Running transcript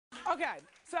Okay,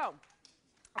 so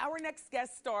our next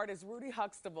guest star is Rudy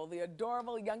Huxtable, the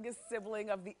adorable youngest sibling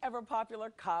of the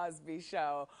ever-popular Cosby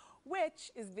Show,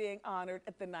 which is being honored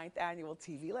at the 9th Annual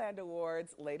TV Land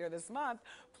Awards later this month.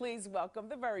 Please welcome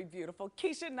the very beautiful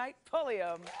Keshia Knight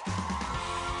Pulliam.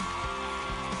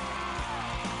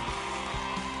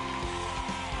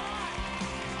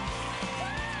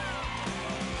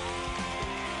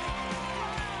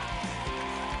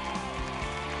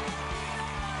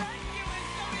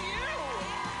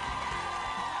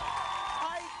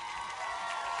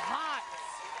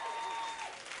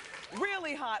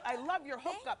 Really hot. I love your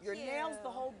hookup, your nails, the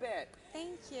whole bit.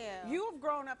 Thank you. You have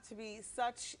grown up to be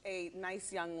such a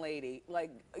nice young lady.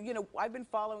 Like, you know, I've been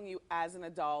following you as an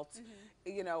adult,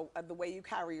 you know, the way you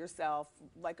carry yourself,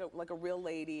 like a real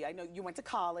lady. I know you went to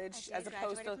college as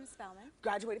opposed to... graduated from Spelman.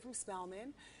 Graduated from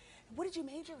Spelman. What did you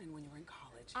major in when you were in college?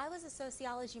 I was a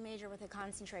sociology major with a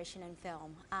concentration in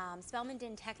film. Spelman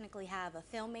didn't technically have a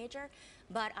film major,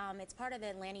 but it's part of the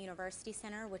Atlanta University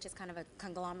Center, which is kind of a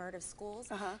conglomerate of schools.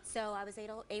 So I was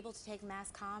able to take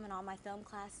mass comm and all my film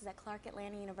classes at Clark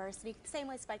Atlanta University, the same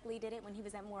way Spike Lee did it when he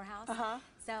was at Morehouse.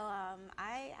 So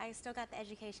I still got the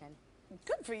education.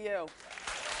 Good for you.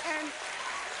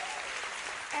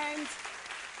 And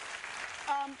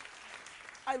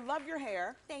I love your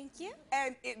hair. Thank you.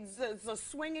 And it's a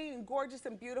swinging and gorgeous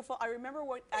and beautiful. I remember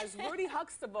when, as Rudy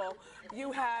Huxtable,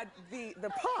 you had the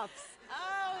puffs.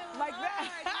 Oh, like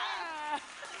that.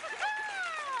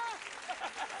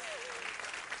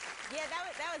 Yeah,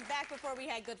 that was back before we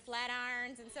had good flat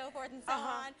irons and so forth and so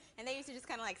on. And they used to just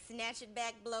kind of like snatch it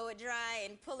back, blow it dry,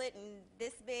 and pull it and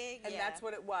this big. And that's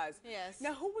what it was. Yes.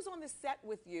 Now, who was on the set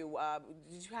with you?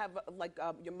 Did you have like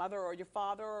your mother or your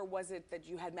father, or was it that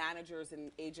you had managers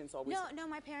and agents always? No,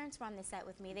 my parents were on the set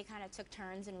with me. They kind of took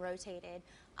turns and rotated.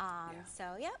 So,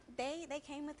 yep, they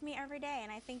came with me every day,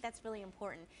 and I think that's really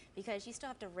important because you still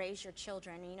have to raise your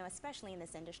children, you know, especially in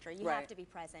this industry. You have to be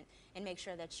present and make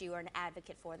sure that you are an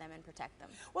advocate for them and protect them.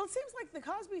 Well, it seems like the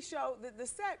Cosby Show, the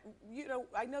set, you know,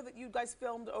 I know that you guys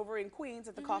filmed over in Queens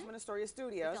at the Kaufman Astoria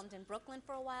Studios. We filmed in Brooklyn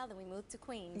for a while, then we moved to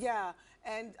Queens. Yeah,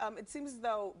 and it seems as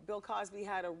though Bill Cosby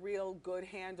had a real good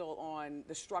handle on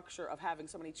the structure of having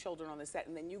so many children on the set,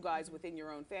 and then you guys within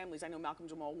your own families. I know Malcolm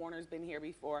Jamal Warner's been here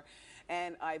before,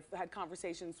 and I've had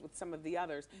conversations with some of the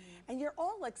others, and you're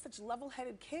all like such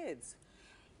level-headed kids.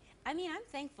 I mean, I'm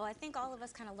thankful. I think all of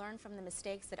us kind of learned from the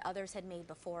mistakes that others had made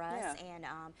before us, and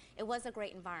it was a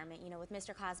great environment, you know, with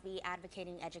Mr. Cosby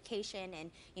advocating education, and,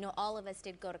 you know, all of us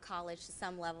did go to college to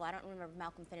some level. I don't remember if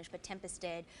Malcolm finished, but Tempest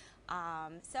did.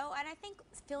 And I think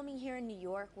filming here in New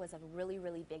York was a really,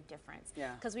 really big difference.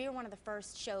 Because we were one of the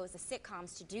first shows, the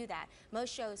sitcoms, to do that.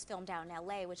 Most shows filmed out in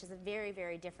LA, which is a very,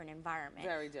 very different environment.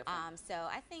 Very different. So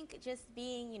I think just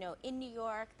being, you know, in New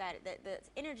York, that the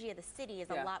energy of the city is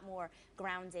a lot more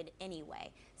grounded anyway,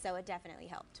 so it definitely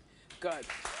helped. Good.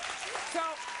 So,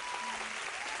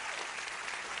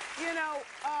 you know,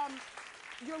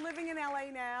 you're living in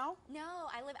LA now? No,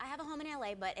 I have a home in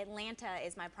LA, but Atlanta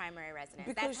is my primary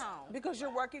residence. That's home. Because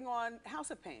you're working on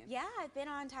House of Pain. Yeah, I've been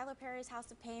on Tyler Perry's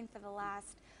House of Pain for the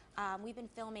last, we've been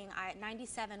filming,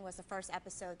 97 was the first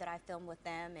episode that I filmed with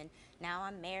them, and now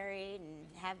I'm married and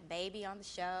have a baby on the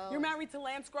show. You're married to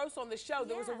Lance Gross on the show.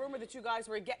 There was a rumor that you guys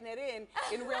were getting it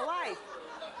in real life.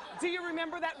 Do you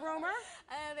remember that rumor?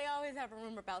 They always have a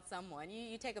rumor about someone.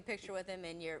 You take a picture with him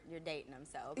and you're dating him,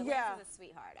 so. But Lance is a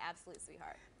sweetheart, absolute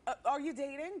sweetheart. Are you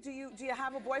dating? Do you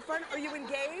have a boyfriend? Are you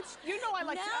engaged? You know I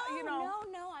like to, you know.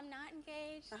 No, I'm not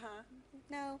engaged.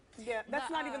 No. Yeah,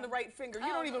 that's not even the right finger. You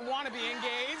don't even want to be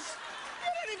engaged.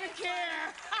 You don't even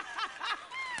care.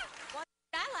 Well,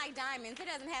 I like diamonds. It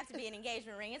doesn't have to be an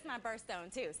engagement ring. It's my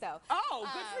birthstone too, so. Oh,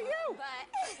 good for you. But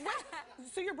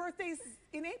so your birthday's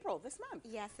in April, this month.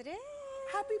 Yes, it is.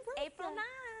 Happy birthday. April 9th.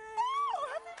 Oh,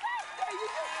 happy birthday. You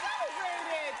just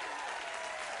celebrated.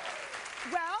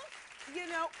 Well, you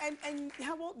know, and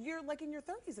how old? You're like in your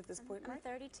 30s at this point, right?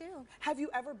 I'm 32. Have you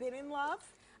ever been in love?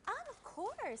 Of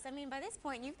course. I mean, by this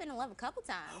point, you've been in love a couple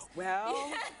times.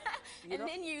 Well, and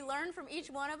then you learn from each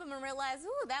one of them and realize,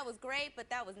 ooh, that was great, but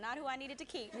that was not who I needed to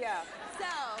keep. Yeah.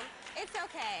 So, it's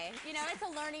okay. You know, it's a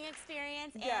learning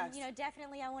experience. And, you know,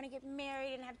 definitely I want to get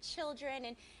married and have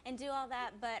children and do all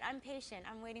that, but I'm patient.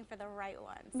 I'm waiting for the right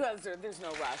ones. There's no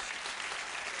rush.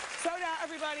 So now,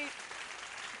 everybody,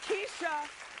 Keshia.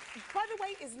 By the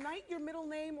way, is Knight your middle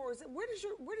name, or is it where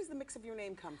does the mix of your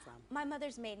name come from? My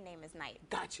mother's maiden name is Knight.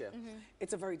 Gotcha.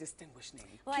 It's a very distinguished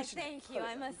name. Well, thank you.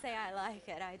 I must say I like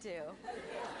it. I do.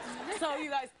 So you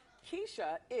guys,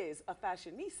 Keshia is a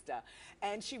fashionista,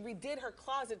 and she redid her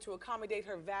closet to accommodate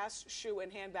her vast shoe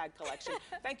and handbag collection.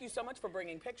 Thank you so much for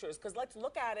bringing pictures, because let's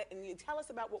look at it and you tell us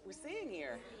about what we're seeing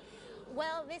here.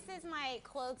 Well, this is my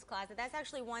clothes closet. That's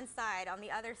actually one side. On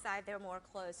the other side, there are more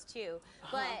clothes too.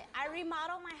 But I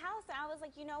remodeled my house, and I was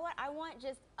like, you know what? I want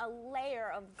just a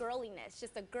layer of girliness,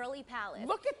 just a girly palette.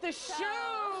 Look at the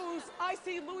shoes! I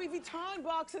see Louis Vuitton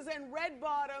boxes and red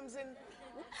bottoms, and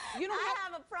you don't I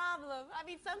have a problem. I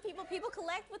mean, people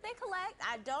collect what they collect.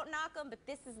 I don't knock them, but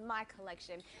this is my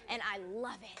collection, and I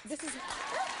love it. This is,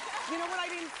 you know what I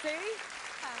didn't see?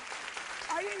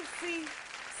 I didn't see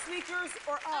sneakers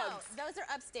or Uggs. Oh, those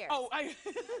are upstairs. Oh, I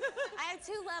have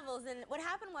 2 levels, and what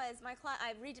happened was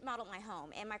I remodeled my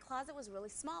home, and my closet was really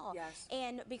small. Yes.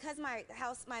 And because my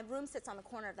room sits on the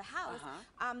corner of the house,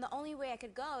 the only way I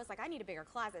could go is like, I need a bigger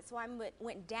closet, so I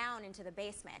went down into the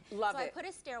basement. Love it. So I put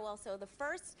a stairwell. So the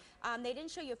first, they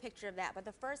didn't show you a picture of that, but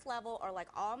the first level are like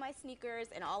all my sneakers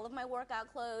and all of my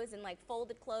workout clothes and like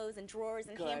folded clothes and drawers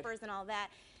and hampers and all that.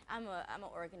 I'm an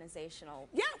organizational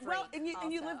well, and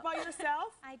you live by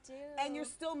yourself. I do. And you're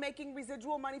still making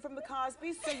residual money from the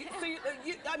Cosby. So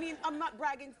I mean, I'm not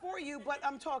bragging for you, but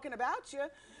I'm talking about you.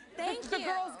 Thank the you.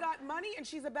 girl's got money, and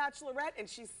she's a bachelorette, and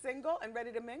she's single and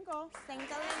ready to mingle.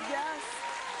 Single? Yes.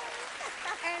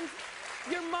 And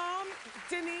your mom,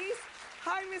 Denise.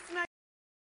 Hi, Miss Knight.